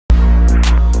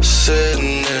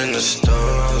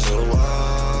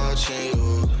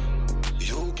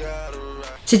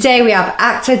Today we have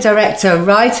actor, director,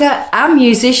 writer and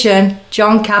musician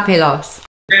John Kapelos.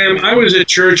 I was at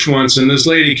church once and this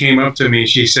lady came up to me.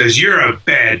 She says, "You're a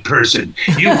bad person.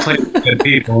 You play with bad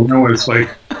people." No one's like,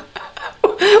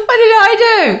 "What did I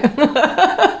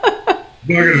do?" Talking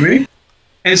to me.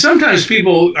 And sometimes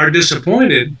people are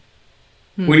disappointed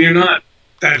when you're not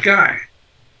that guy.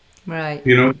 Right.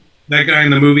 You know, that guy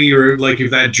in the movie, or like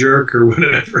if that jerk or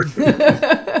whatever.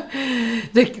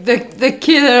 the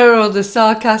killer or the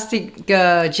sarcastic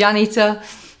janitor.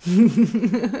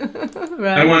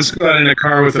 Right. I once got in a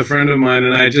car with a friend of mine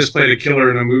and I just played a killer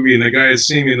in a movie and the guy had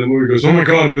seen me in the movie goes, "Oh my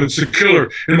God, it's a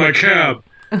killer in my cab."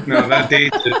 No, that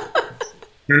dates it.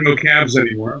 There are no cabs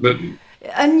anymore. But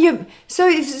so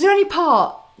is there any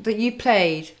part that you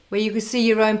played where you could see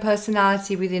your own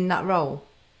personality within that role?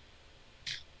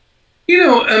 You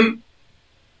know,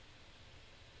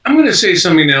 I'm going to say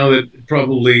something now that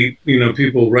probably,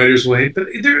 people, writers will hate, but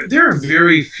there are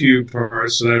very few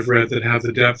parts that I've read that have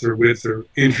the depth or width or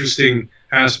interesting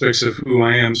aspects of who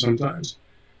I am sometimes.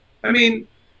 I mean,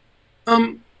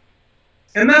 and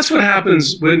that's what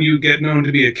happens when you get known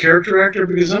to be a character actor,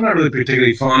 because I'm not really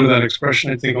particularly fond of that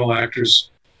expression. I think all actors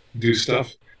do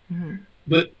stuff. Mm-hmm.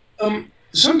 But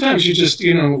sometimes you just,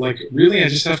 like, really, I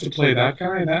just have to play that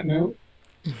guy, that note?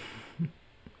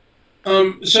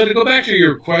 So to go back to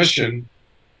your question,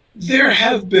 there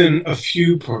have been a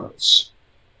few parts.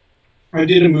 I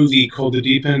did a movie called The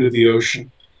Deep End of the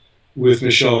Ocean with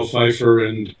Michelle Pfeiffer,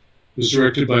 and it was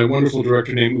directed by a wonderful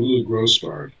director named Ulu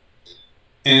Grossbard.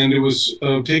 And it was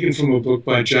taken from a book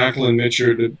by Jacqueline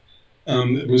Mitchard. It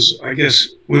was, I guess,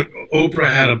 when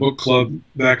Oprah had a book club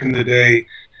back in the day,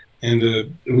 and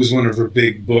it was one of her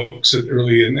big books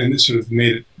early, and it sort of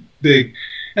made it big.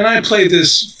 And I played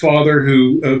this father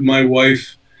who, my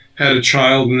wife had a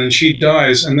child, and then she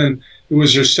dies, and then it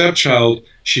was her stepchild,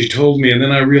 she told me, and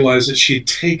then I realized that she'd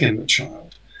taken the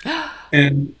child.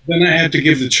 And then I had to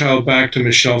give the child back to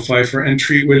Michelle Pfeiffer and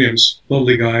Treat Williams,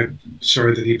 lovely guy,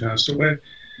 sorry that he passed away.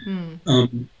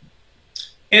 And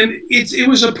it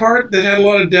was a part that had a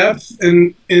lot of depth,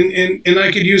 and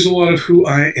I could use a lot of who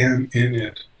I am in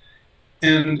it.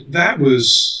 And that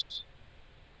was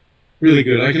really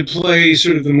good. I could play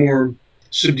sort of the more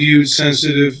subdued,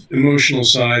 sensitive, emotional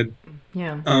side.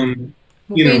 Yeah.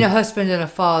 Being a husband and a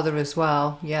father as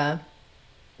well. Yeah.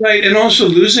 Right. And also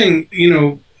losing,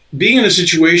 being in a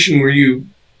situation where you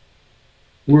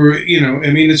were, I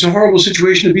mean, it's a horrible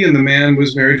situation to be in. The man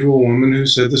was married to a woman who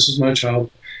said, "This is my child."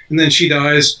 And then she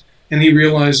dies and he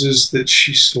realizes that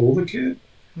she stole the kid.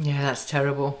 Yeah, that's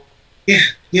terrible.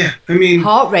 Yeah. I mean,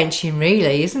 heart-wrenching,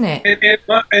 really, isn't it?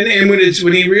 And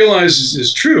when he realizes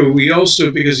it's true, he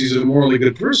also, because he's a morally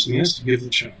good person, he has to give the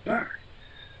child back.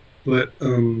 But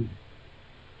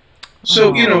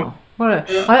so I'm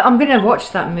going to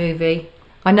watch that movie.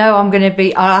 I know I'll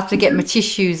have to get my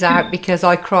tissues out because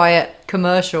I cry at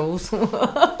commercials.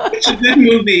 It's a good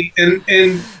movie, and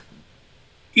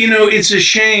it's a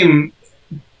shame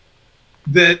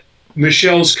that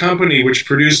Michelle's company, which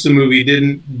produced the movie,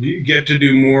 didn't get to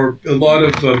do more. A lot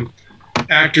of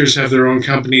actors have their own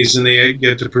companies and they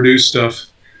get to produce stuff.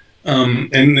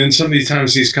 And then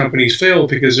sometimes these companies fail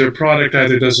because their product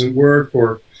either doesn't work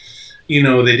or, they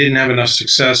didn't have enough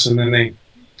success. And then they,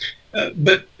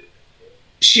 but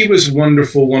she was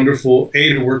wonderful, wonderful,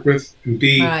 A, to work with, and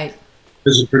B, right,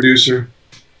 as a producer.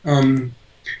 And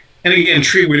again,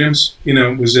 Treat Williams,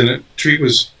 was in it. Treat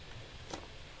was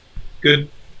good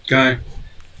guy.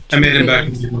 I met him back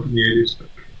in the 80s. But.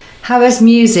 How has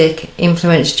music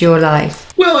influenced your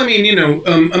life? Well, I mean,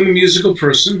 I'm a musical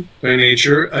person by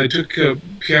nature. I took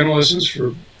piano lessons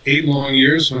for 8 long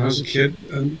years when I was a kid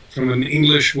from an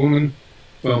English woman,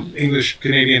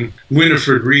 English-Canadian.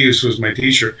 Winifred Reeves was my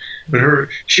teacher, but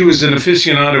she was an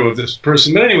aficionado of this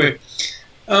person. But anyway,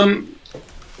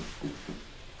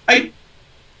 I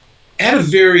had a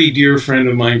very dear friend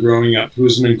of mine growing up who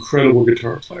was an incredible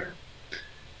guitar player.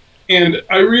 And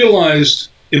I realized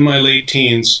in my late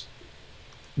teens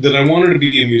that I wanted to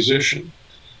be a musician.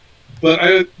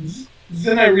 But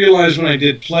then I realized when I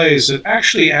did plays that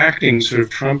actually acting sort of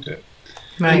trumped it.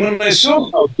 Right. And when I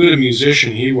saw how good a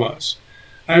musician he was,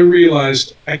 I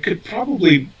realized I could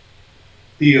probably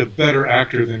be a better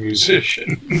actor than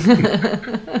musician.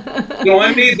 So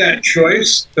I made that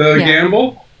choice,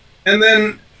 gamble. And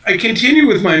then I continued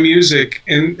with my music.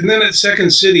 And then at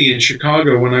Second City in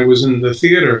Chicago, when I was in the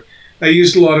theater, I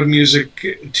used a lot of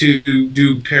music to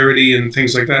do parody and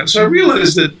things like that. So I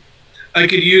realized that I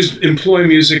could employ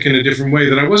music in a different way,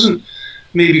 that I wasn't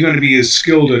maybe going to be as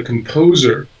skilled a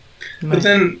composer. Right. But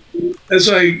then as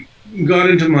I got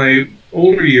into my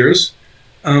older years,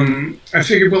 I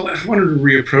figured, well, I wanted to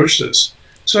reapproach this.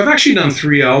 So I've actually done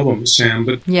 3 albums, Sam,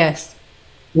 but Yes.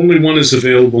 only one is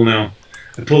available now.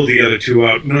 I pulled the other 2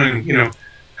 out, knowing,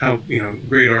 how,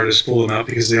 great artists pull them out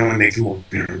because they only make them more,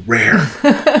 rare.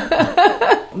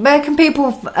 Where can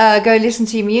people go listen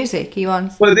to your music? Are you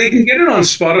on Well, they can get it on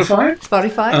Spotify.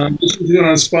 Spotify? Listen to it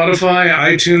on Spotify,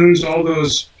 iTunes, all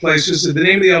those places. The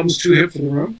name of the album is Too Hip for the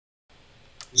Room.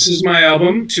 This is my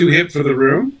album, Too Hip for the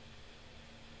Room.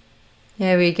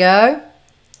 Here we go.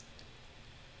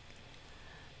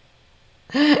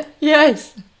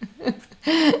 Yes.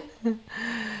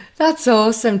 That's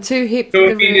awesome. Too Hip for the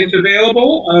Room. It's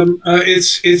available.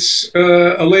 It's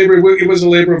a labor. It was a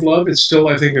labor of love. It's still,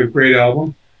 I think, a great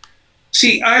album.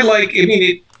 See,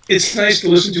 it's nice to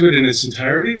listen to it in its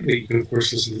entirety, but you can, of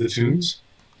course, listen to the tunes.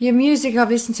 Your music, I've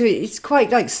listened to it. It's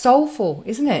quite like soulful,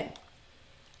 isn't it?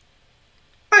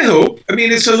 I hope.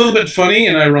 It's a little bit funny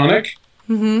and ironic.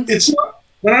 Mm-hmm. It's not.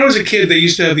 When I was a kid, they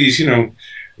used to have these,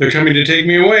 they're coming to take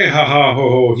me away, ha ha ho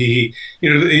ho he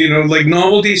he, like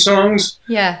novelty songs.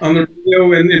 Yeah. On the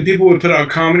radio, and people would put out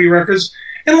comedy records,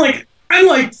 and I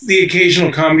liked the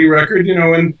occasional comedy record,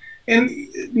 and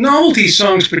novelty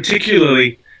songs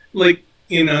particularly,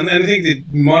 and I think the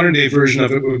modern day version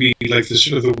of it would be like the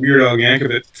sort of the Weird Al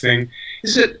Yankovic thing,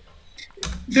 is that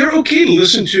they're okay to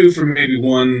listen to for maybe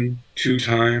 1-2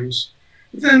 times.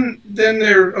 Then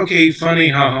they're okay, funny,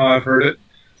 haha, I've heard it.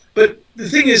 But the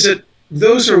thing is that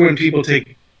those are when people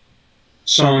take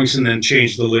songs and then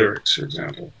change the lyrics, for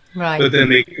example. Right. But then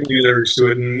they add new lyrics to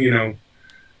it and,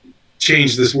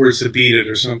 change the words to beat it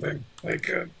or something.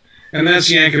 And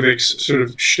that's Yankovic's sort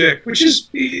of shtick, which is,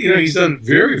 he's done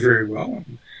very, very well.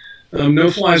 No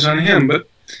flies on him, but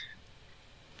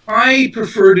I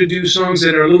prefer to do songs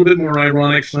that are a little bit more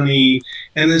ironic, funny,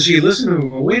 and then so you listen to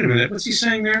them, well, wait a minute, what's he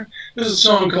saying there? There's a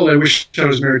song called I Wish I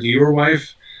Was Married to Your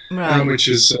Wife, right. which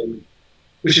is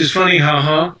funny,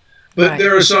 haha. But right.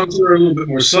 There are songs that are a little bit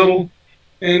more subtle,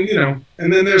 and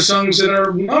then there are songs that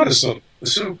are not as subtle.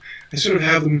 So I sort of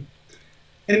have them.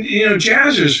 And,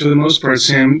 jazzers, for the most part,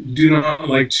 Sam, do not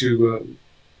like to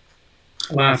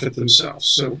laugh at themselves.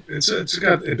 So it's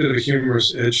got a bit of a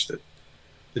humorous edge that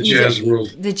the jazz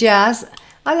world. The jazz.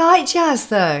 I like jazz,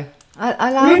 though.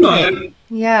 I like it.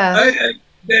 Yeah.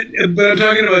 But I'm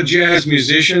talking about jazz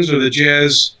musicians or the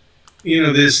jazz,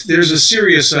 there's a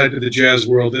serious side to the jazz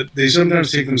world that they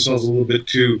sometimes take themselves a little bit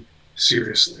too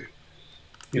seriously.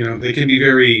 They can be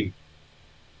very,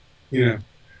 in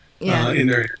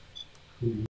their head.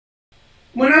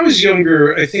 When I was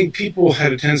younger, I think people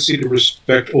had a tendency to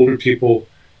respect older people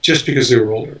just because they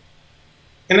were older.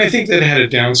 And I think that had a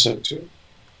downside to it.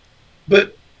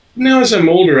 But now as I'm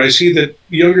older, I see that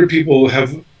younger people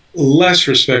have less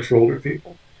respect for older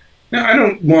people. Now, I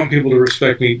don't want people to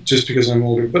respect me just because I'm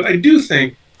older, but I do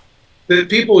think that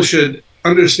people should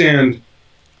understand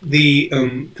the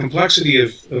complexity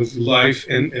of life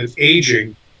and of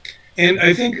aging. And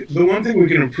I think the one thing we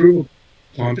can improve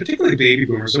upon, particularly baby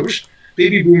boomers, I wish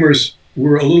baby boomers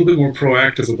were a little bit more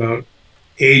proactive about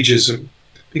ageism.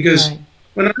 Because right.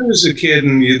 When I was a kid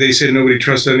and they said nobody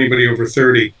trusted anybody over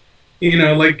 30,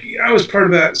 I was part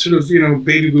of that sort of,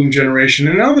 baby boom generation.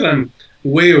 And now that I'm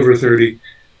way over 30,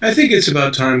 I think it's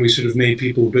about time we sort of made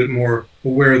people a bit more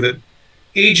aware that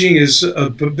aging is a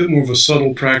bit more of a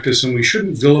subtle practice and we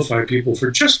shouldn't vilify people for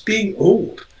just being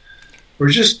old or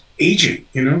just aging,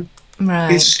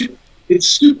 Right. It's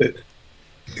stupid.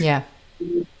 Yeah.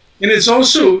 And it's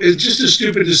just as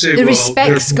stupid to say, the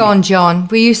respect's gone, John.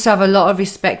 We used to have a lot of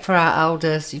respect for our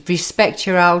elders. Respect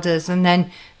your elders. And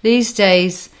then these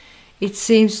days it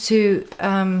seems to,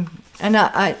 and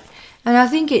I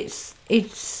think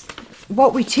it's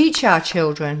what we teach our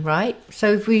children, right?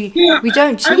 So if we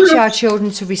don't teach our children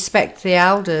to respect the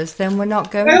elders, then we're not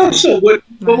going to.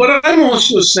 But what I'm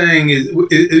also saying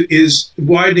is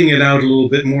widening it out a little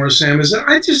bit more, Sam, is that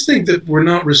I just think that we're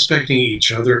not respecting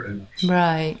each other enough.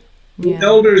 Right. Yeah.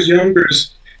 Elders,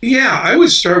 youngers. Yeah, I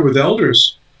would start with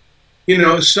elders.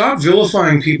 Stop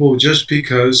vilifying people just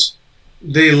because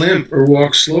they limp or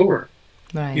walk slower.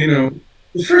 Right.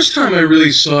 The first time I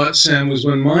really saw it, Sam, was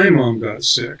when my mom got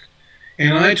sick.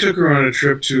 And I took her on a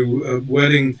trip to a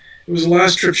wedding. It was the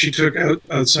last trip she took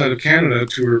outside of Canada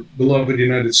to her beloved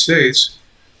United States.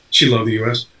 She loved the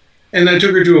U.S. And I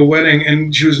took her to a wedding,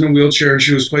 and she was in a wheelchair, and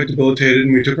she was quite debilitated,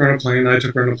 and we took her on a plane, and I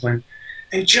took her on a plane.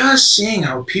 And just seeing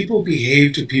how people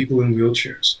behave to people in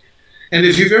wheelchairs. And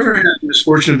if you've ever had the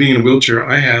misfortune of being in a wheelchair,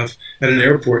 I have, at an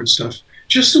airport and stuff,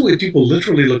 just the way people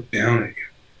literally look down at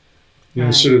you.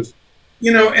 Right. Sort of,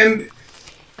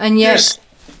 And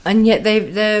yet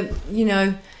they're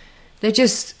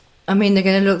just, they're going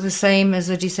to look the same as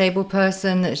a disabled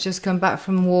person that's just come back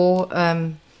from war.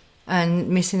 and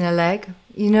missing a leg.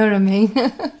 You know what I mean?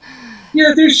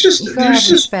 Yeah, there's just You've got to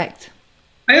have respect.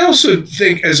 I also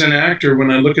think as an actor,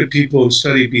 when I look at people and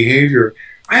study behavior,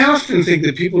 I often think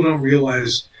that people don't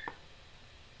realize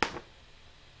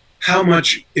how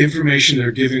much information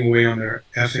they're giving away on their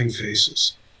effing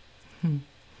faces.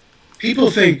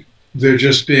 People think they're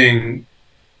just being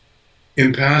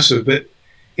impassive, but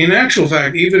in actual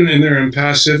fact, even in their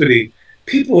impassivity,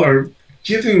 people are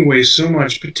giving away so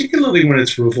much, particularly when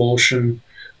it's revulsion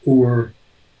or,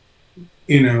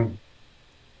 you know,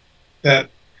 that,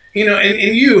 you know,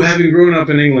 and you, having grown up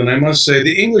in England, I must say,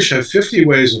 the English have 50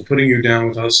 ways of putting you down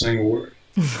without saying a word.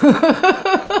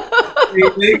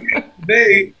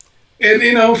 And,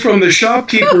 you know, from the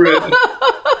shopkeeper at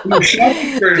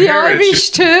the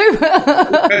Irish too.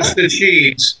 That's the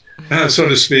cheese, so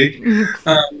to speak.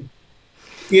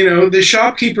 You know, the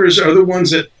shopkeepers are the ones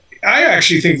that I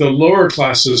actually think the lower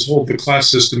classes hold the class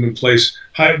system in place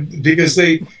because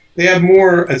they have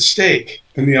more at stake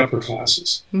than the upper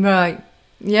classes. Right.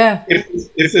 Yeah.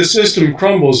 If the system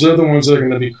crumbles, they're the ones that are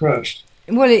going to be crushed.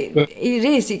 Well, it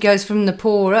is. It goes from the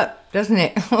poor up, doesn't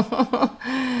it?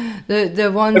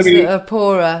 the ones that are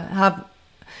poorer have.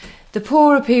 The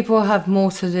poorer people have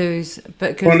more to lose,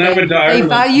 but because they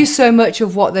value so much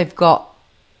of what they've got.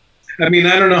 I mean,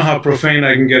 I don't know how profane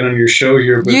I can get on your show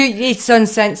here, but it's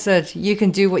uncensored. You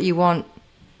can do what you want.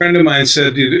 A friend of mine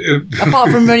said,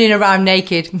 apart from running around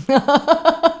naked. A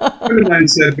friend of mine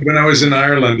said when I was in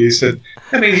Ireland, he said,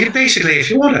 I mean, basically, if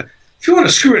you want to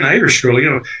screw an Irish girl, you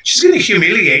know, she's going to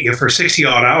humiliate you for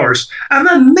 60-odd hours, and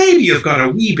then maybe you've got a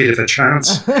wee bit of a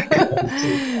chance.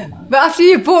 But after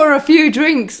you bought her a few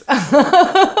drinks.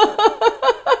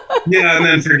 Yeah, and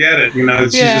then forget it. You know,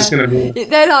 she's just going to be...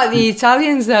 They're like the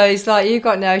Italians, though. It's like, you've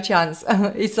got no chance.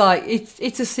 It's like,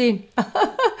 it's a sin.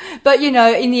 But, you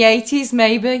know, in the 80s,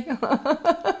 maybe.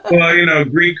 Well, you know,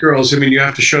 Greek girls, I mean, you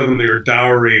have to show them their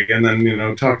dowry and then, you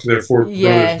know, talk to their four brothers.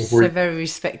 Yes, they're very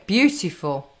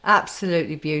beautiful.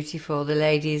 Absolutely beautiful, the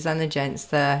ladies and the gents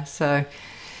there. So,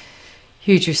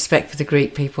 huge respect for the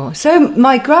Greek people. So,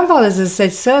 my grandfathers have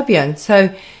said Serbian.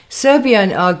 So,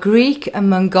 Serbian are Greek and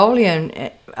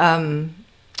Mongolian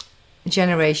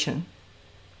generation.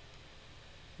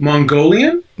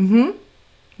 Mongolian? Mm-hmm.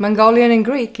 Mongolian and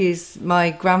Greek is my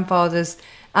grandfather's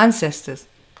ancestors.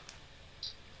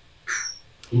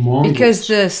 Mongols. Because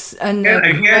the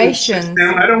Croatians...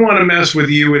 Now, I don't want to mess with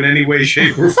you in any way,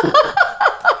 shape, or form.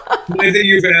 I think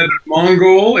you've added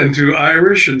Mongol into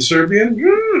Irish and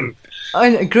Serbian.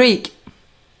 Greek.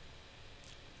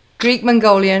 Greek,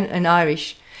 Mongolian, and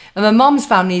Irish. And my mom's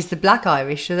family is the Black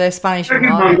Irish, so they're Spanish and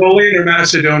Irish. Mongolian or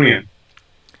Macedonian?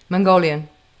 Mongolian.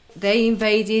 They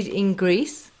invaded in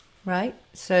Greece, right?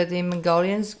 So the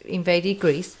Mongolians invaded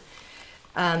Greece.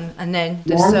 And then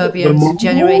the Serbians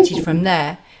generated from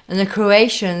there. And the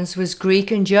Croatians was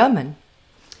Greek and German.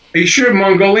 Are you sure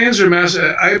Mongolians or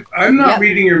I'm not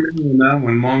reading your memory on that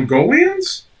one.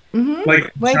 Mongolians? Mm-hmm.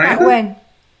 Like way China? Back when.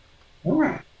 All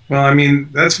right. Well, I mean,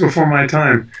 that's before my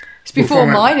time. It's before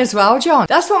mine as well, John.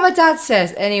 That's what my dad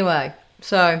says anyway.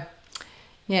 So,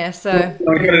 yeah, so...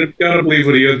 I gotta believe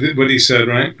what he said,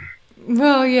 right?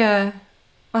 Well, yeah.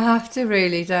 I have to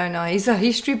really, don't I? He's a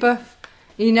history buff.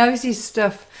 He knows his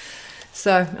stuff.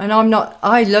 So, and I'm not...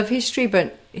 I love history,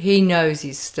 but he knows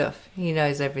his stuff. He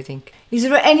knows everything. Is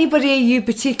there anybody you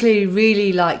particularly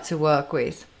really like to work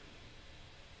with?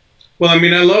 Well, I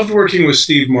mean, I loved working with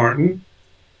Steve Martin,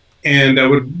 and I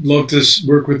would love to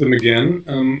work with him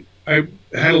again. I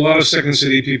had a lot of Second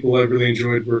City people I really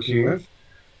enjoyed working with.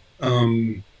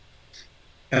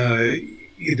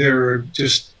 There are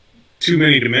just too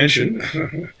many to mention.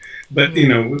 But, you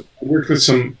know, I worked with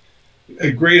some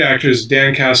great actors,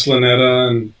 Dan Castellaneta,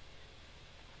 and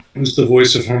who's the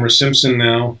voice of Homer Simpson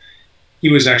now. He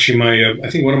was actually my,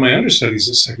 I think, one of my understudies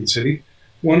at Second City.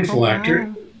 Wonderful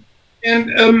actor.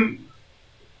 And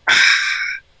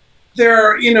there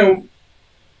are, you know,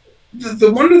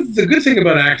 the good thing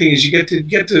about acting is you get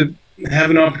to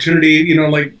have an opportunity. You know,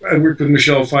 like I worked with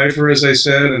Michelle Pfeiffer, as I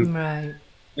said,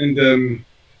 and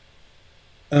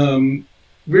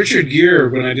Richard Gere,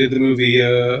 when I did the movie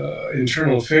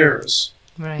Internal Affairs,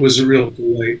 was a real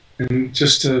delight, and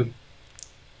just a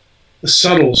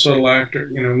subtle actor.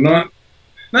 You know,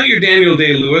 not your Daniel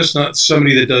Day-Lewis, not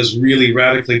somebody that does really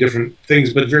radically different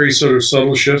things, but very sort of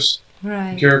subtle shifts.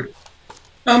 Character.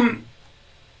 I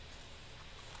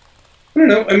don't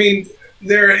know. I mean,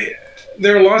 there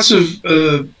are lots of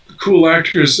cool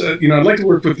actors. You know, I'd like to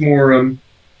work with more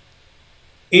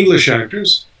English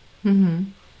actors.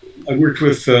 I worked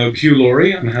with Hugh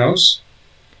Laurie on House.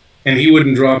 And he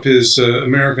wouldn't drop his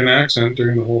American accent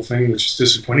during the whole thing, which is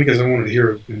disappointing because I wanted to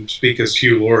hear him speak as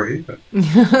Hugh Laurie. But.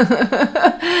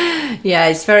 Yeah,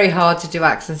 it's very hard to do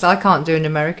accents. I can't do an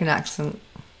American accent.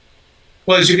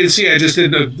 Well, as you can see, I just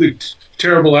did a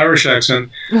terrible Irish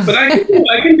accent. But I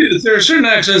can do. There are certain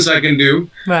accents I can do,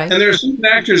 right? And there are certain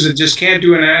actors that just can't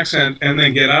do an accent and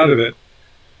then get out of it.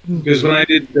 Because when I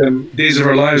did Days of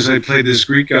Our Lives, I played this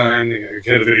Greek guy, and I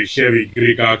had a very heavy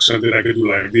Greek accent that I could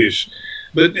do like this.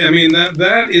 But I mean,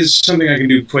 that is something I can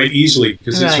do quite easily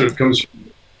because it sort of comes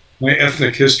from my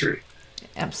ethnic history.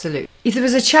 Absolutely. If there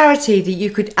was a charity that you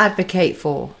could advocate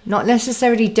for, not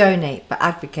necessarily donate, but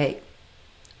advocate,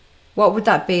 what would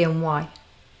that be and why?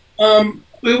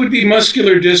 It would be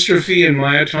muscular dystrophy and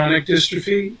myotonic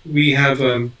dystrophy. We have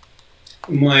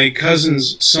my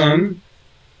cousin's son.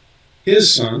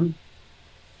 His son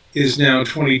is now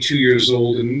 22 years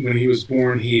old, and when he was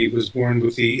born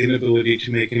with the inability to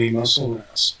make any muscle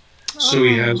mass. So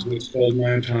he has what's called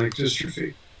myotonic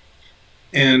dystrophy.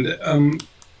 And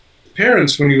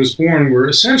parents, when he was born, were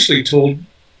essentially told,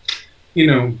 you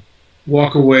know,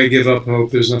 walk away, give up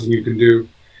hope, there's nothing you can do.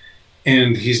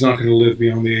 And he's not going to live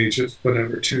beyond the age of,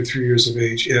 whatever, 2 or 3 years of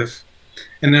age, if.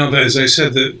 And now, as I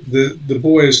said, the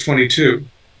boy is 22.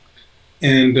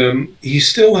 And he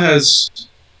still has...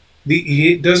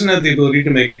 he doesn't have the ability to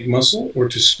make muscle or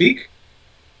to speak,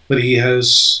 but he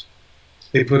has,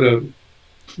 they've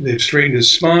straightened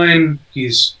his spine,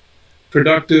 he's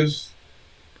productive,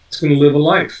 he's going to live a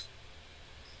life.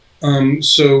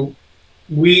 So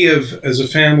we have, as a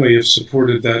family, have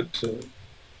supported that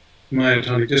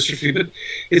myotonic dystrophy, but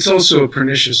it's also a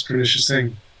pernicious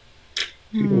thing.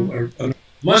 People are,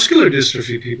 muscular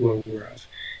dystrophy people are aware of.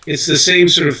 It's the same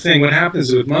sort of thing. What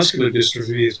happens with muscular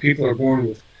dystrophy is people are born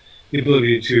with the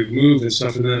ability to move and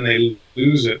stuff, and then they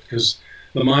lose it because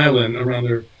the myelin around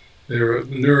their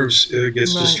nerves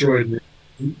gets destroyed, and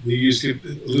they lose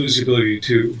the ability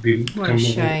to become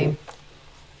mobile.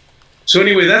 So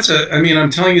anyway, I mean, I'm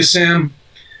telling you, Sam,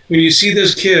 when you see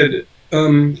this kid,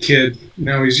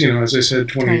 now he's, you know, as I said,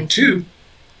 22,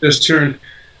 just turned,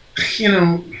 you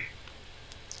know,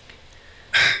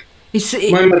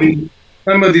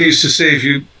 my mother used to say,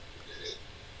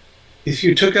 if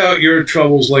you took out your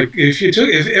troubles, like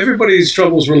if everybody's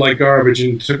troubles were like garbage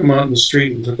and took them out in the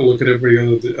street and took a look at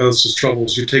everybody else's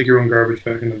troubles, you take your own garbage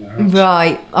back into the house.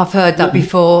 Right, I've heard that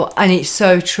before, and it's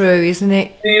so true, isn't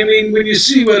it? I mean, when you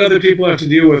see what other people have to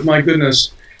deal with, my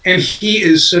goodness, and he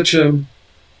is such a...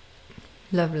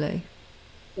 Lovely.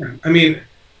 I mean,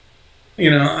 you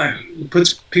know, it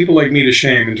puts people like me to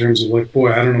shame in terms of like,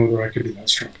 boy, I don't know whether I could be that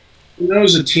strong. When I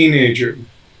was a teenager,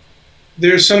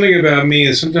 there's something about me,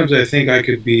 and sometimes I think I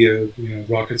could be a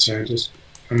rocket scientist.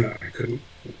 I'm not. I couldn't.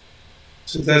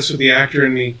 So that's what the actor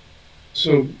in me.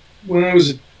 So when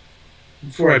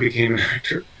before I became an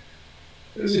actor,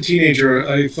 as a teenager,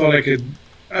 I thought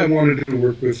I wanted to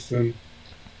work with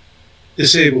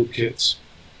disabled kids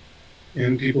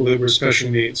and people that were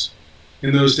special needs.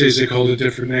 In those days, they called it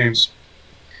different names,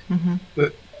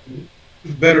 but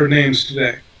better names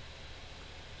today.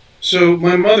 So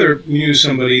my mother knew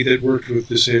somebody that worked with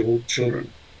disabled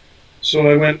children. So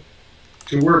I went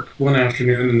to work one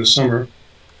afternoon in the summer,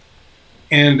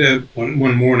 and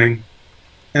one morning,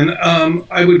 and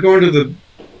I would go into the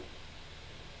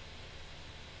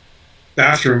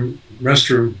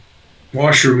restroom,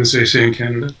 washroom, as they say in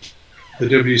Canada, the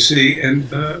WC,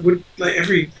 and would like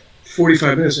every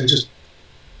 45 minutes and just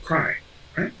cry,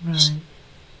 right? And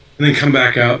then come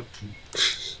back out,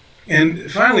 and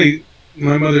finally,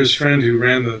 my mother's friend who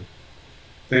ran the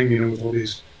thing, you know, with all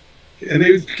these, and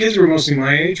the kids were mostly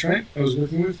my age, right? I was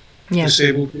working with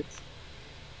disabled kids.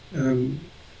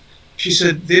 She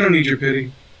said, "They don't need your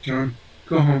pity, John.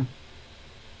 Go home.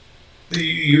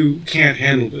 You can't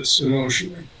handle this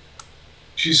emotionally."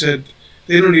 She said,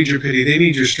 "They don't need your pity. They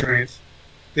need your strength.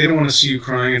 They don't want to see you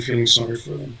crying and feeling sorry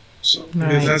for them. So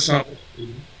if that's not,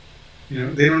 you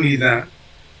know, they don't need that."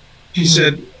 She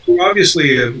said, "You're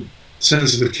obviously a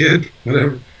sensitive kid,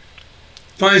 whatever.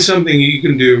 Find something you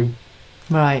can do,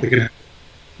 that can,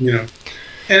 you know."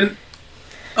 And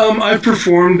I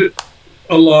performed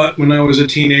a lot when I was a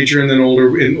teenager, and then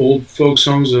older in old folks'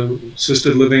 homes,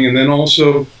 assisted living, and then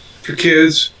also for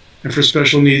kids and for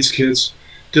special needs kids.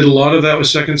 Did a lot of that with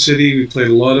Second City. We played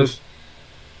a lot of,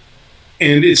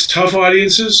 and it's tough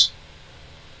audiences,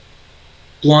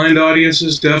 blind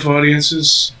audiences, deaf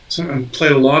audiences. So I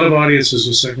played a lot of audiences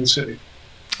with Second City.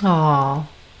 Aww.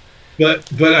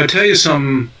 But I tell you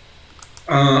something,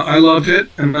 I love it,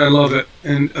 and I love it.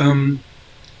 And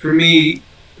for me,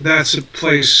 that's a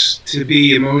place to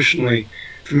be emotionally,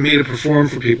 for me to perform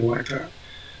for people like that.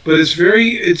 but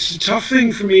it's a tough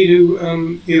thing for me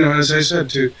to, you know, as I said,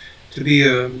 to be,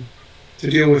 to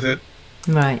deal with it.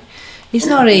 Right. It's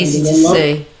not easy to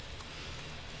see.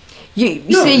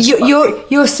 You see,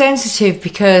 you're sensitive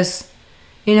because,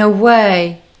 in a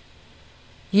way,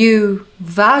 you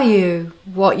value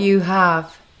what you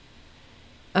have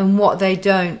and what they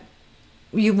don't.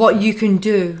 What you can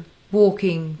do,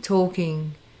 walking,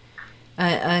 talking,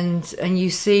 and you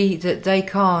see that they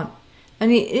can't.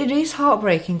 And it is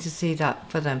heartbreaking to see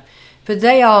that for them. But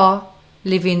they are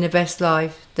living the best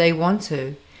life they want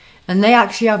to. And they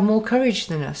actually have more courage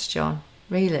than us, John,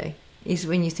 really, is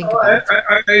when you think about it.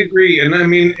 I agree. And I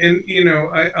mean, and you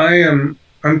know,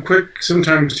 I'm quick,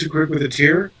 sometimes too quick with a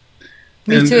tear.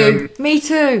 Me too. Me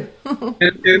too.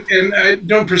 and I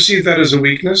don't perceive that as a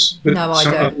weakness, but no, I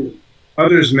don't.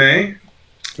 Others may.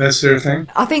 That's their thing.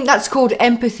 I think that's called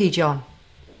empathy, John.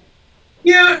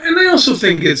 Yeah, and I also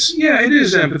think it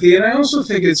is empathy, and I also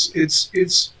think it's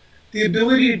the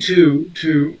ability to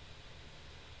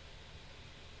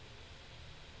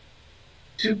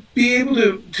be able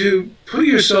to put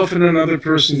yourself in another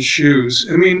person's shoes.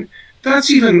 I mean, that's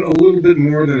even a little bit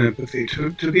more than empathy.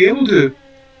 To be able to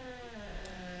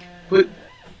put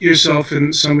yourself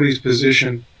in somebody's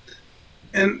position.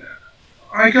 And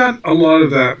I got a lot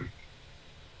of that,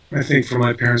 I think, from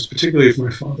my parents, particularly from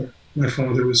my father. My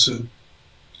father was an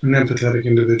empathetic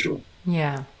individual.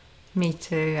 Yeah, me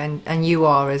too, and you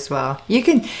are as well.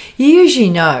 You usually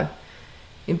know.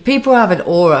 People have an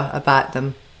aura about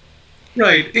them.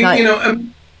 Right, like, you know,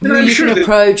 and who I'm you sure can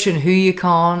approach and who you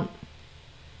can't.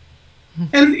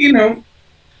 And you know,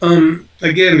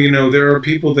 again, you know, there are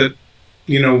people that,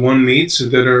 you know, one meets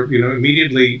that are, you know,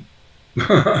 immediately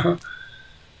not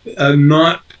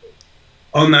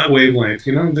on that wavelength.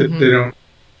 You know, that they don't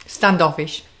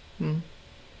standoffish.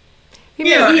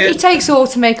 Yeah, it takes all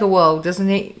to make a world, doesn't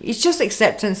it? It's just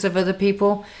acceptance of other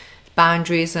people,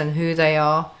 boundaries, and who they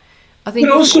are. I think.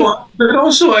 But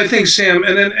also, I think, Sam,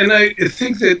 and I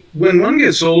think that when one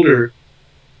gets older,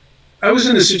 I was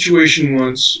in a situation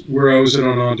once where I was at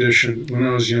an audition when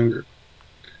I was younger,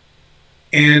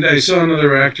 and I saw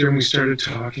another actor, and we started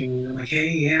talking. And like,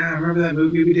 hey, yeah, I remember that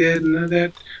movie we did, and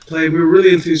that play. We were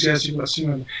really enthusiastic about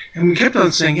seeing it, and we kept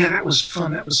on saying, yeah, that was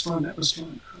fun, that was fun, that was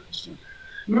fun.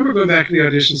 I remember going back to the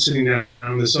audition, sitting down,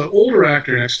 and this older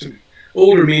actor next to me,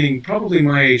 older meaning probably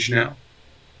my age now,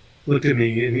 looked at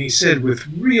me and he said with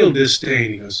real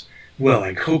disdain, he goes, well,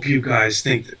 I hope you guys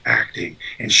think that acting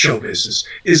and show business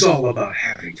is all about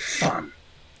having fun.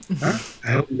 Huh?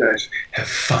 I hope you guys have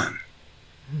fun.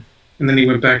 And then he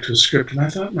went back to his script, and I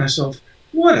thought to myself,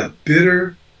 what a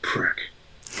bitter prick.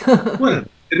 What a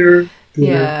bitter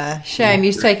yeah, shame.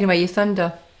 He's taken away your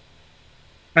thunder.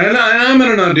 And I'm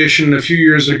at an audition a few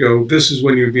years ago. This is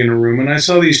when you would be in a room, and I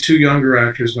saw these two younger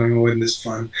actors going, oh, isn't this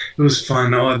fun? It was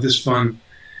fun. Oh, this fun.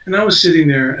 And I was sitting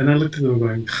there, and I looked at them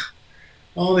going,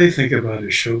 all they think about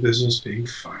is show business being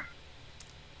fun.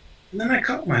 And then I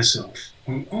caught myself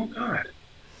going, oh, God.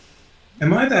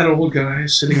 Am I that old guy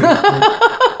sitting in the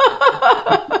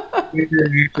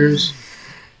actors?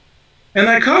 And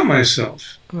I caught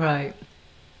myself. Right.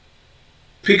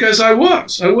 Because I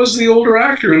was the older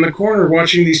actor in the corner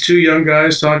watching these two young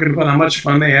guys talking about how much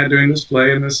fun they had doing this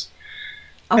play and this.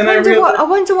 I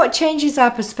wonder what changes our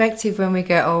perspective when we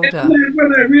get older. And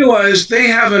when I realized they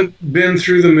haven't been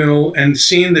through the mill and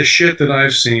seen the shit that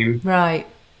I've seen. Right.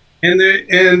 And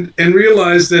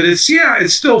realize that it's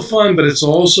still fun, but it's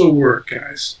also work,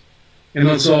 guys. And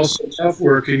it's also tough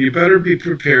work, and you better be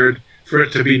prepared for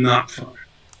it to be not fun.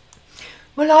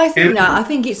 Well, I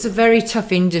think it's a very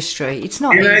tough industry. It's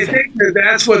not easy. And I think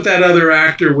that's what that other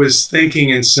actor was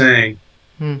thinking and saying.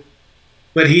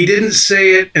 But he didn't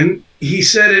say it, and he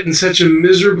said it in such a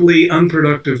miserably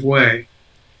unproductive way.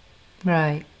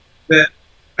 Right. That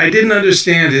I didn't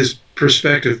understand his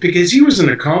perspective, because he was an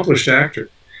accomplished actor.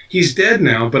 He's dead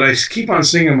now, but I keep on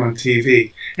seeing him on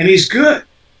TV, and he's good.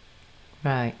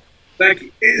 Right.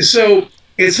 Like, so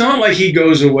it's not like he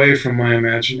goes away from my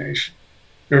imagination.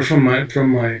 Or from my,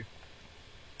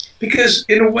 because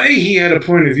in a way he had a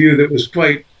point of view that was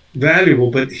quite valuable,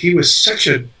 but he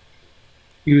said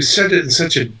it in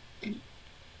such a.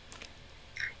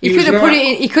 He could have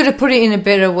put it in a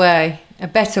better way,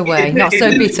 not so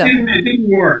bitter. It didn't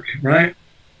work, right?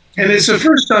 And it's the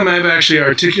first time I've actually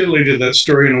articulated that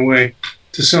story in a way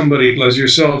to somebody like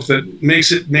yourself that makes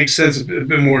sense a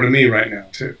bit more to me right now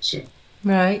too. So.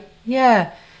 Right.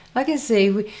 Yeah, I can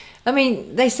see. I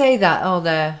mean, they say that,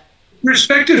 their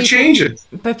perspective changes.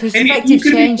 But perspective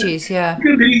changes, yeah. You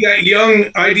can be that young,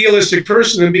 idealistic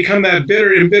person and become that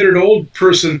bitter, embittered old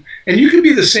person, and you can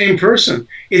be the same person.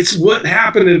 It's what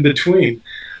happened in between.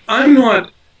 I'm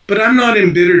not but I'm not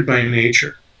embittered by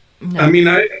nature. No. I mean,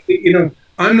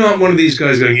 I'm not one of these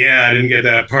guys going, yeah, I didn't get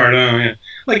that part. Oh, yeah.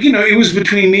 Like, it was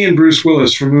between me and Bruce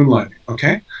Willis for Moonlighting,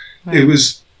 okay?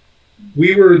 Right.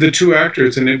 We were the two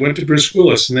actors, and it went to Bruce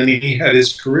Willis, and then he had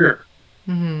his career.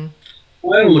 Mm-hmm.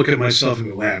 Well, I don't look at myself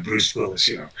and go, Bruce Willis,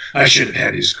 I should have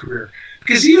had his career.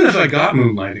 Because even if I got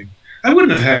Moonlighting, I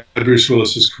wouldn't have had Bruce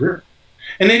Willis's career.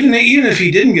 And even if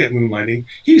he didn't get Moonlighting,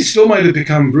 he still might have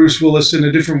become Bruce Willis in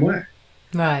a different way.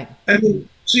 Right. I mean,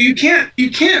 so you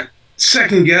can't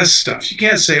second guess stuff. You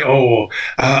can't say,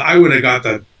 I would have got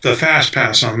the fast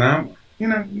pass on that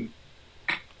one.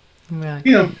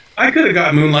 Right. I could have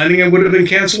got Moonlighting and would have been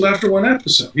canceled after one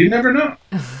episode. You never know.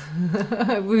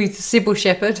 With Sybil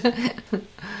Shepherd.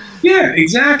 Yeah,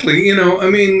 exactly. I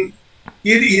mean,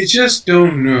 you just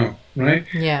don't know, right?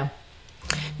 Yeah.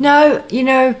 No,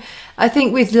 I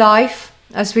think with life,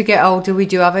 as we get older, we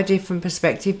do have a different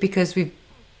perspective because we've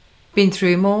been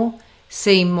through more,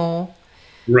 seen more,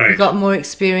 right. We've got more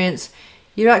experience.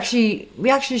 We actually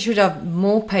should have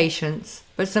more patience,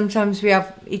 but sometimes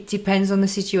it depends on the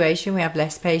situation. We have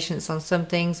less patience on some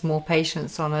things, more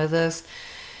patience on others.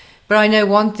 But I know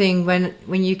one thing,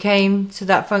 when you came to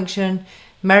that function,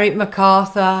 Merrick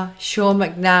MacArthur, Sean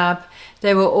McNabb,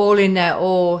 they were all in their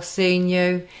awe seeing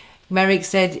you. Merrick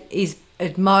said he's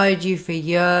admired you for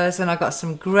years, and I got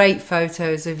some great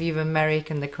photos of you and Merrick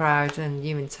and the crowd, and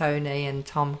you and Tony and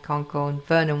Tom Conkle and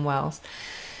Vernon Wells.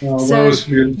 Oh, so that was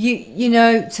good.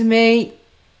 To me,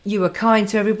 you were kind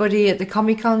to everybody at the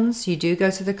Comic-Cons. You do go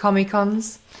to the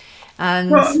Comic-Cons,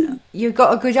 and you've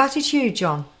got a good attitude,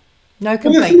 John. No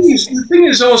complaints. The thing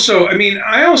is also, I mean,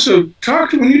 I also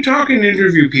when you talk and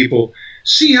interview people,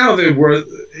 see how they were,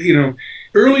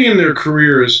 early in their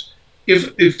careers.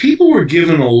 If people were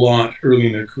given a lot early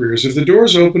in their careers, if the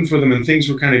doors opened for them and things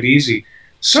were kind of easy,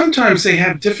 sometimes they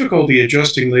have difficulty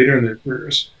adjusting later in their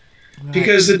careers. Right.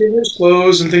 Because the doors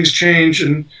close and things change.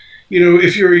 And,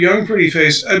 if you're a young, pretty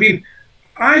face, I mean,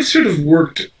 I've sort of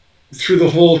worked through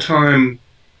the whole time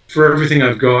for everything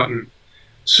I've gotten.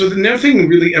 So that nothing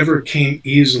really ever came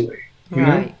easily.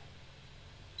 Right.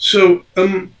 So,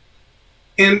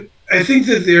 and I think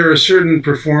that there are certain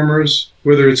performers,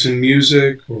 whether it's in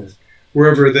music or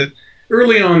wherever, that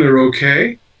early on they're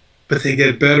okay, but they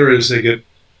get better as they get,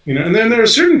 and then there are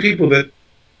certain people that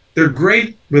they're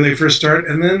great when they first start,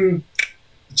 and then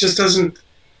it just doesn't,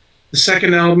 the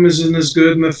second album isn't as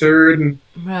good, and the third, and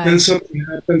then something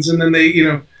happens, and then they,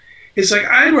 it's like,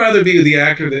 I'd rather be the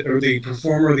actor or the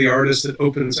performer or the artist that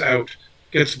opens out,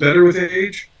 gets better with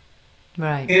age.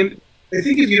 Right. And I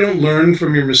think if you don't learn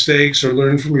from your mistakes or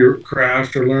learn from your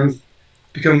craft or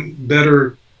become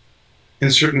better in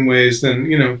certain ways,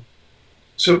 then,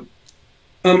 so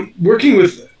working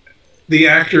with the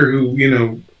actor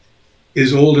who,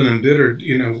 is old and embittered,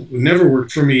 never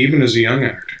worked for me, even as a young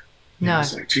actor. No.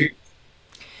 It's like, gee,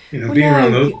 being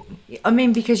around those. I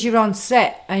mean, because you're on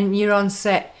set,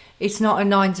 it's not a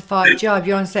 9-to-5 job.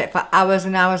 You're on set for hours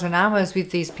and hours and hours with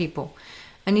these people.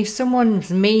 And if someone's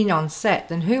mean on set,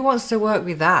 then who wants to work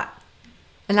with that?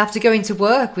 And have to go into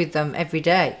work with them every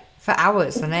day for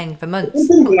hours and then for months. One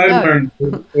thing that I've learned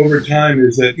over time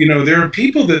is that, there are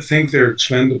people that think they're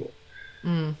expendable.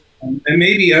 Mm. And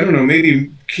maybe, I don't know,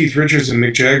 maybe Keith Richards and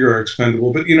Mick Jagger are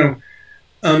expendable, but,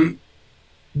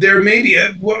 there may be,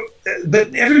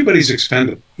 but everybody's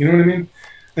expendable. You know what I mean?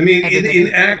 I mean,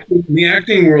 in the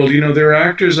acting world, there are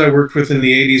actors I worked with in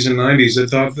the 80s and 90s that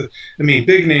thought that,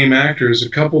 big name actors, a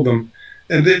couple of them,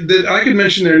 and that I could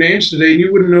mention their names today and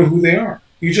you wouldn't know who they are.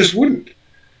 You just wouldn't.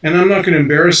 And I'm not going to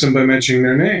embarrass them by mentioning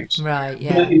their names. Right,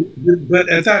 yeah. But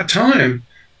at that time,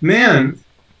 man,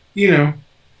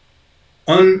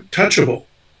 untouchable,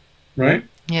 right?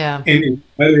 Yeah. And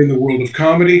either in the world of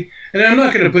comedy, and I'm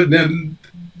not going to put them,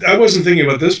 I wasn't thinking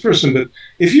about this person, but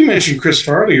if you mention Chris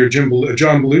Farley or John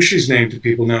Belushi's name to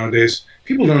people nowadays,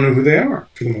 people don't know who they are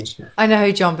for the most part. I know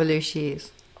who John Belushi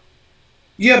is.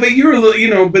 Yeah, but you're a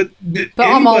little, but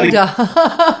I'm older.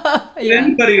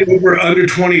 Anybody under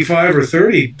 25 or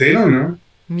 30, they don't know.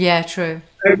 Yeah, true.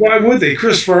 And why would they?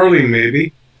 Chris Farley,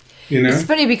 maybe. It's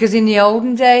funny because in the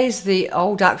olden days, the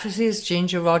old actresses,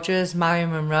 Ginger Rogers,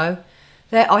 Marilyn Monroe,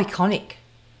 they're iconic.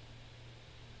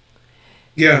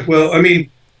 Yeah, well, I mean,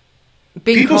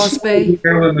 Bing Crosby.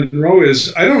 Marilyn Monroe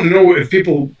is, I don't know if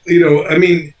people,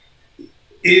 if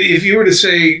you were to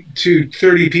say to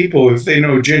 30 people if they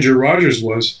know Ginger Rogers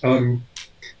was,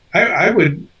 I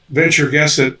would venture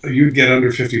guess that you'd get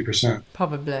under 50%.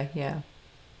 Probably, yeah.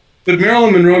 But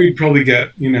Marilyn Monroe, you'd probably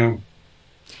get,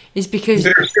 It's because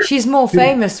she's more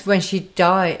famous when she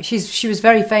died. She was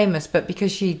very famous, but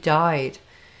because she died,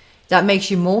 that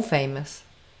makes you more famous.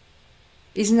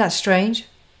 Isn't that strange?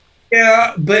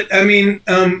 Yeah, but I mean,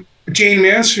 Jane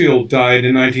Mansfield died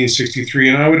in 1963,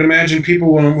 and I would imagine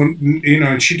people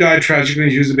and she died tragically.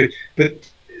 She was a big, but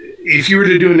if you were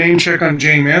to do a name check on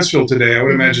Jane Mansfield today, I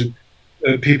would imagine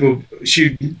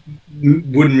she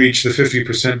wouldn't reach the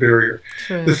 50% barrier.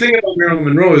 True. The thing about Marilyn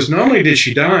Monroe is not only did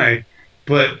she die,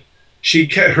 but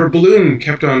her balloon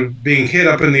kept on being hit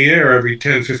up in the air every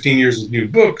 10, 15 years with new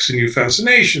books and new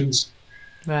fascinations.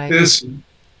 Right. This,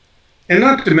 and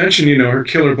not to mention, her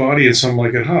killer body in Some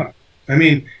Like It Hot. I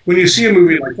mean, when you see a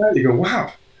movie like that, you go,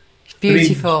 wow.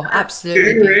 Beautiful,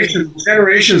 absolutely.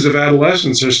 Generations of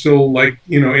adolescents are still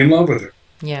in love with her.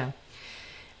 Yeah.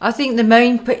 I think the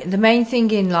main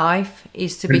thing in life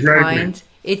is to be kind.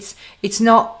 It's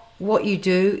not what you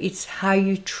do, it's how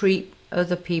you treat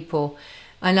other people.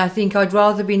 And I think I'd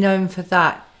rather be known for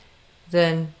that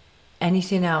than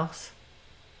anything else.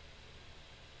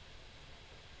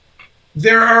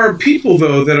 There are people,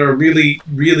 though, that are really,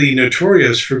 really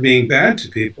notorious for being bad to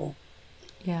people.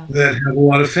 Yeah. That have a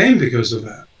lot of fame because of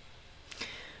that.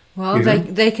 Well,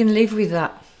 they can live with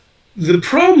that. The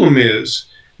problem is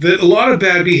that a lot of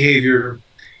bad behavior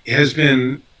has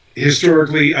been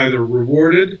historically either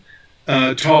rewarded,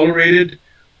 tolerated,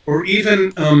 or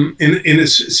even, in a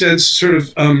sense, sort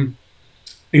of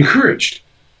encouraged,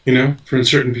 for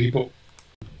certain people.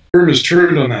 The term is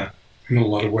turned on that in a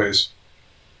lot of ways.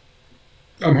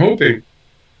 I'm hoping.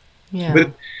 Yeah.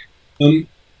 But the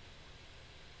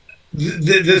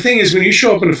thing is, when you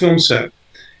show up on a film set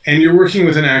and you're working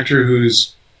with an actor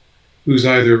who's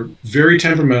either very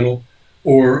temperamental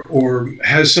or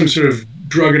has some sort of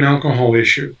drug and alcohol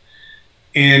issue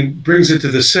and brings it to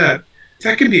the set,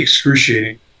 that can be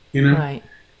excruciating, Right.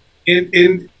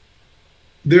 And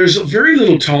there's very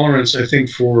little tolerance, I think,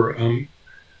 for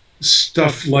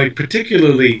stuff like,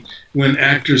 particularly when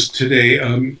actors today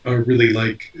are really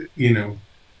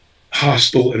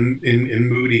hostile and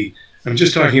moody. I'm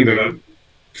just talking about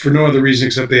for no other reason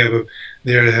except they have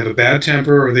a bad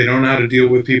temper, or they don't know how to deal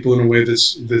with people in a way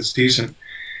that's decent.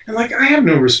 And I have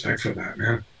no respect for that,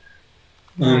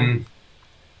 man.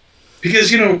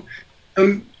 Because you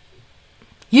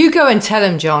go and tell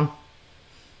him, John.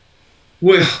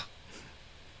 Well,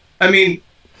 I mean,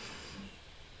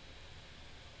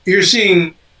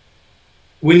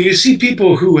 when you see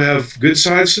people who have good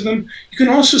sides to them, you can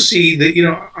also see that,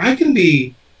 I can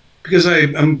be, because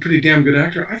I'm a pretty damn good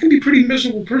actor, I can be a pretty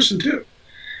miserable person too.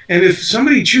 And if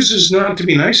somebody chooses not to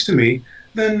be nice to me,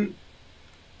 then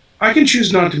I can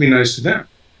choose not to be nice to them.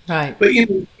 Right. But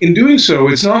in doing so,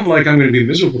 it's not like I'm going to be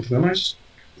miserable to them. I just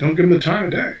don't give them the time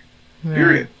of day. Right.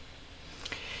 Period.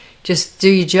 Just do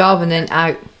your job and then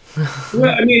out.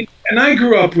 Well, I mean, and I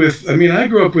grew up with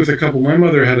a couple. My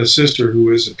mother had a sister who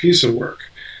was a piece of work,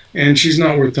 and she's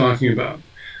not worth talking about.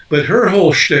 But her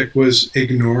whole shtick was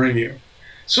ignoring you.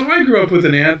 So I grew up with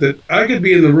an aunt that I could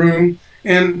be in the room,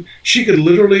 and she could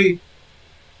literally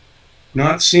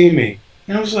not see me.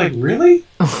 And I was like, really?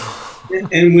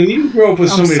 And when you grow up with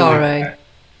somebody like that,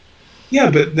 yeah,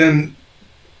 but then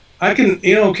I can,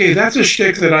 okay, that's a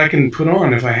shtick that I can put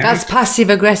on if I have That's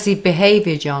passive-aggressive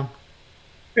behavior, John.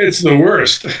 It's the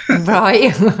worst.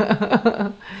 Right.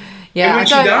 Yeah,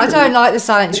 I don't like the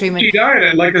silent treatment. She died,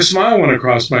 a smile went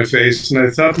across my face, and I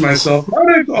thought to myself,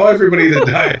 not everybody that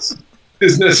dies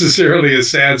is necessarily a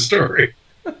sad story.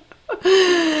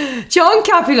 John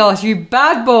Kapelos, you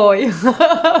bad boy.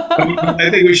 I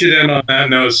think we should end on that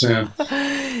note, Sam.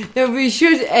 No, we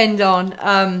should end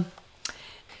on,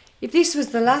 if this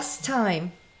was the last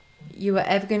time you were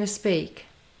ever going to speak,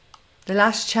 the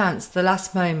last chance, the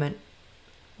last moment,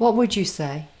 what would you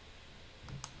say?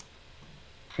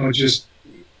 I'll just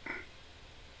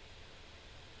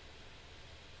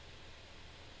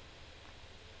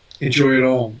enjoy it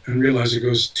all and realize it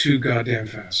goes too goddamn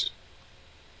fast.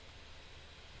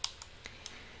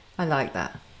 I like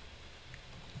that.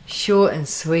 Short and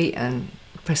sweet and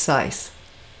precise.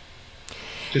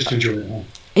 Just enjoy it all.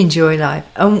 Enjoy life.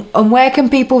 And where can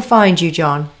people find you,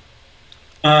 John?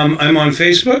 I'm on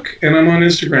Facebook and I'm on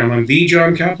Instagram. I'm the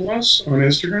John Kapelos on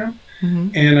Instagram.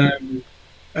 Mm-hmm. And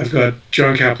I've got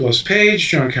John Kapelos page,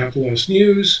 John Kapelos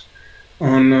News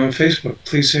on Facebook.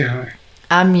 Please say hi.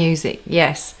 And music,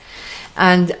 yes.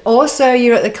 And also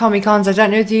you're at the Comic-Cons. I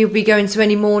don't know if you'll be going to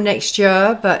any more next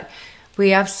year, but we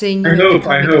have seen you I hope.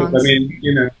 I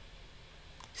mean,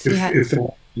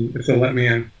 if they'll let me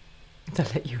in. They'll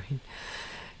let you in.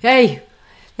 Hey,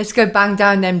 let's go bang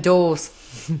down them doors.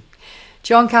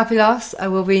 John Kapelos, I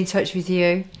will be in touch with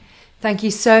you. Thank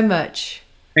you so much.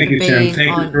 Thank you, Tim.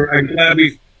 Thank you. I'm glad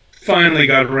we finally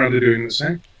got around to doing this.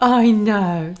 Eh? I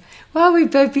know. Well,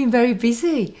 we've both been very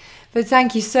busy. But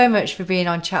thank you so much for being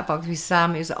on Chatbox with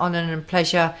Sam. It was an honour and a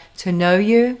pleasure to know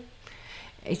you.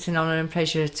 It's an honour and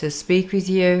pleasure to speak with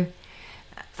you.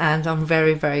 And I'm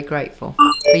very, very grateful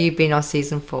for you being on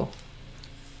season 4.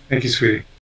 Thank you, sweetie.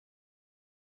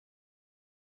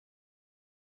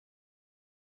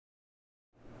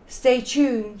 Stay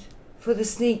tuned for the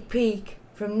sneak peek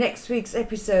from next week's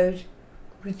episode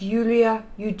with Yulia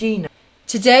Udina.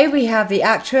 Today we have the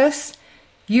actress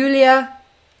Yulia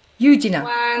Udina.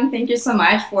 Thank you so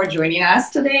much for joining us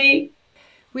today.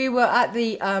 We were at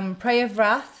the Prey of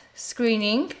Wrath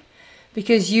screening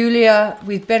because Yulia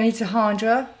with Benny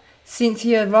Tahandra,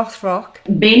 Cynthia Rothrock.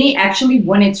 Benny actually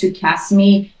wanted to cast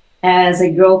me as a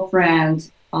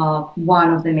girlfriend of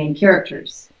one of the main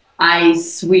characters. I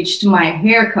switched my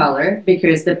hair color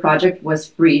because the project was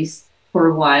freeze for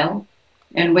a while.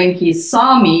 And when he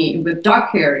saw me with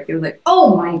dark hair, he was like,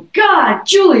 "Oh my God,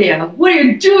 Julia, what are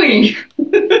you doing?"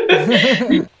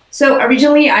 So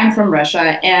originally I'm from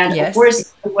Russia, and Yes. of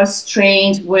course I was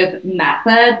trained with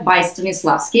method by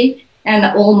Stanislavski, and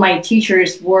all my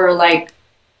teachers were like,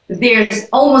 there's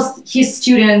almost his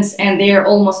students, and they're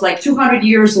almost like 200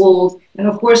 years old. And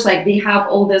of course, like they have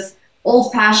all this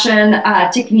old-fashioned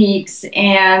techniques,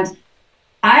 and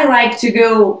I like to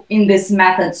go in this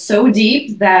method so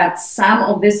deep that some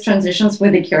of these transitions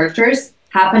with the characters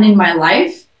happen in my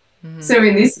life. So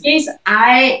in this case,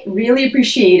 I really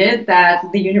appreciated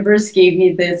that the universe gave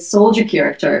me this soldier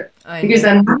character because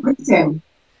I'm not a victim.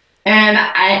 And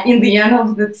in the end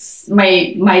of this,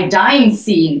 my dying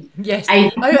scene, yes,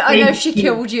 I know she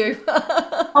killed you.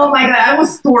 Oh my God, I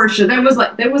was tortured.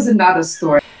 There was another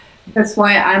story. That's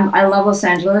why I love Los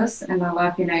Angeles and I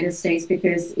love United States,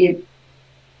 because it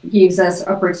gives us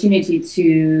opportunity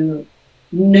to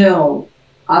know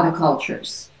other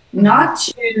cultures, not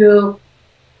to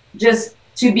just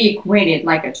to be acquainted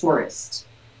like a tourist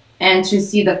and to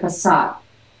see the facade,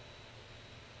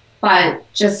 but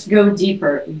just go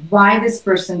deeper. Why this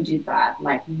person did that?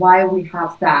 Like why we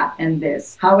have that and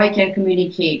this? How I can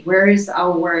communicate? Where is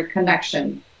our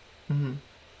connection?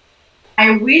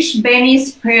 I wish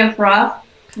Benny's Prey of Wrath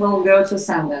will go to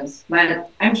Sundance, but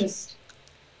I'm just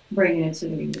bringing it to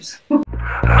the viewers.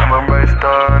 I'm a bright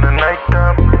star in the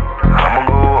nighttime.